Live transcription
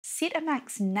Set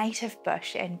amongst native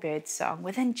bush and birdsong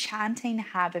with enchanting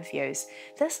harbour views,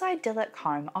 this idyllic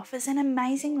home offers an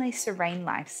amazingly serene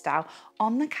lifestyle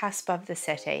on the cusp of the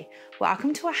city.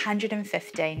 Welcome to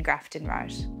 115 Grafton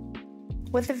Road.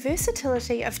 With the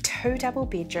versatility of 2 double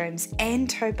bedrooms and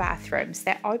 2 bathrooms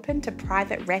that open to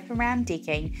private wraparound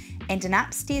decking and an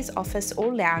upstairs office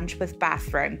or lounge with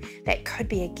bathroom that could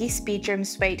be a guest bedroom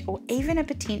suite or even a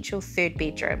potential 3rd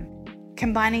bedroom.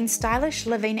 Combining stylish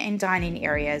living and dining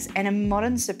areas and a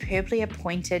modern superbly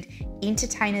appointed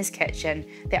entertainer's kitchen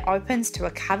that opens to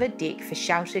a covered deck for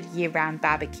sheltered year-round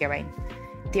barbecuing.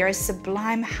 There are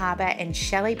Sublime harbour and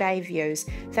Shelly Bay views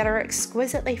that are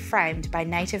exquisitely framed by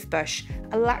native bush,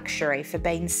 a luxury for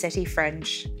being city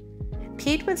fringe.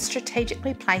 Paired with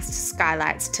strategically placed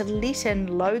skylights to let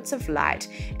in loads of light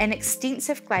and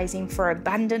extensive glazing for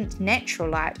abundant natural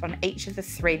light on each of the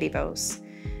 3 levels.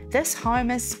 This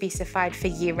home is specified for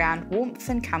year-round warmth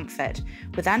and comfort,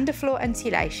 with underfloor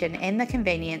insulation and the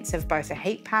convenience of both a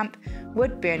heat pump,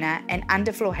 wood burner and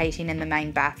underfloor heating in the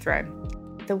main bathroom.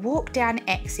 The walk-down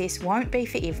access won't be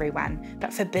for everyone,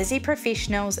 but for busy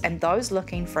professionals and those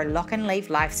looking for a lock-and-leave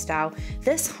lifestyle,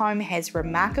 this home has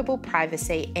remarkable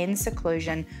privacy and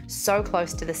seclusion so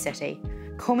close to the city.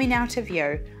 Call me now to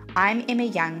view. I'm Emma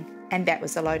Young, and that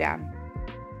was the lowdown.